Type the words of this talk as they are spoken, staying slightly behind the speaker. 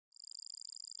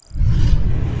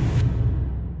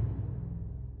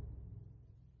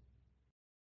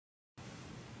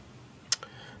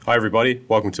Hi everybody,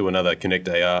 welcome to another Connect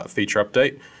AR feature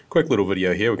update. Quick little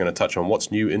video here, we're going to touch on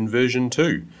what's new in version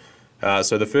 2.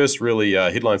 So the first really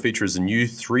headline feature is the new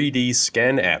 3D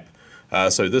scan app.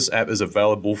 So this app is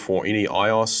available for any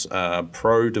iOS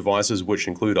Pro devices which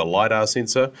include a LiDAR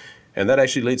sensor, and that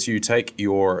actually lets you take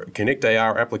your Connect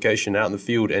AR application out in the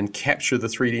field and capture the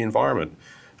 3D environment.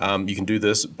 You can do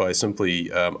this by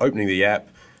simply opening the app,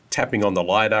 tapping on the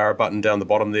LiDAR button down the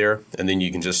bottom there, and then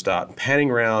you can just start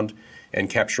panning around and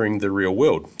capturing the real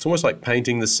world. It's almost like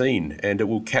painting the scene, and it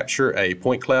will capture a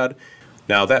point cloud.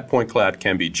 Now that point cloud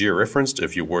can be georeferenced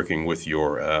if you're working with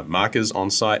your markers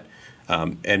on site,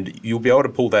 and you'll be able to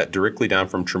pull that directly down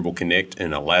from Trimble Connect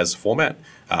in a LAS format.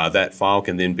 That file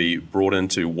can then be brought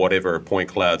into whatever point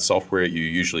cloud software you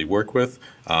usually work with,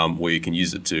 where you can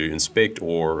use it to inspect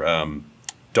or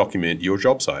document your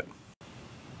job site.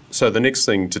 So the next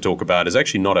thing to talk about is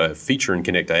actually not a feature in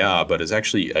Connect AR, but is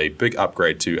actually a big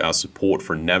upgrade to our support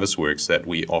for Navisworks that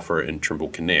we offer in Trimble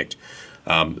Connect.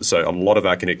 So a lot of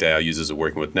our Connect AR users are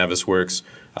working with Navisworks.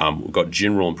 We've got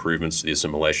general improvements to the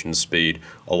assimilation speed,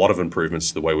 a lot of improvements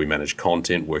to the way we manage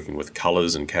content, working with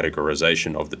colors and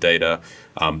categorization of the data,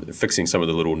 fixing some of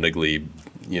the little niggly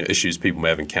issues people may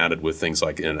have encountered with things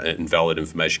like invalid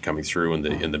information coming through in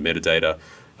the metadata.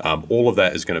 All of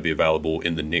that is going to be available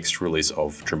in the next release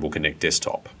of Trimble Connect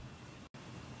Desktop.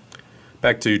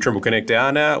 Back to Trimble Connect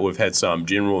AR now, we've had some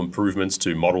general improvements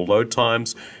to model load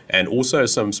times and also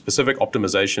some specific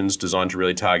optimizations designed to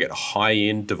really target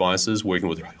high-end devices working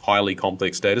with highly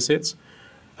complex data sets.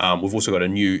 We've also got a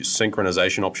new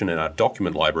synchronization option in our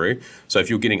document library. So if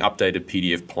you're getting updated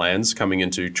PDF plans coming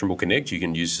into Trimble Connect, you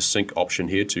can use the sync option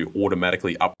here to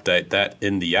automatically update that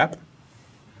in the app.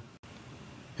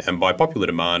 And by popular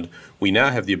demand, we now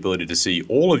have the ability to see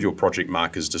all of your project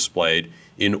markers displayed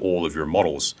in all of your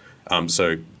models.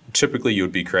 So typically you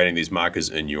would be creating these markers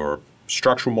in your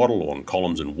structural model or on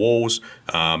columns and walls,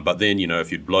 but then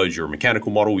if you'd load your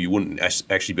mechanical model, you wouldn't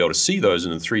actually be able to see those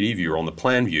in the 3D view or on the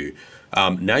plan view.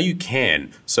 Now you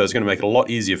can, so it's going to make it a lot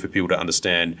easier for people to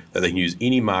understand that they can use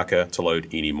any marker to load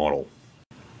any model.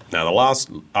 Now the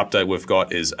last update we've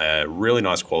got is a really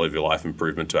nice quality of life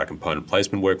improvement to our component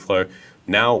placement workflow.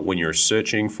 Now when you're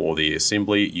searching for the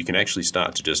assembly, you can actually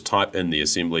start to just type in the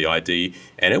assembly ID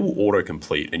and it will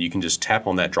autocomplete, and you can just tap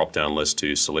on that drop down list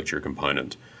to select your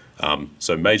component.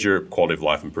 So major quality of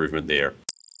life improvement there.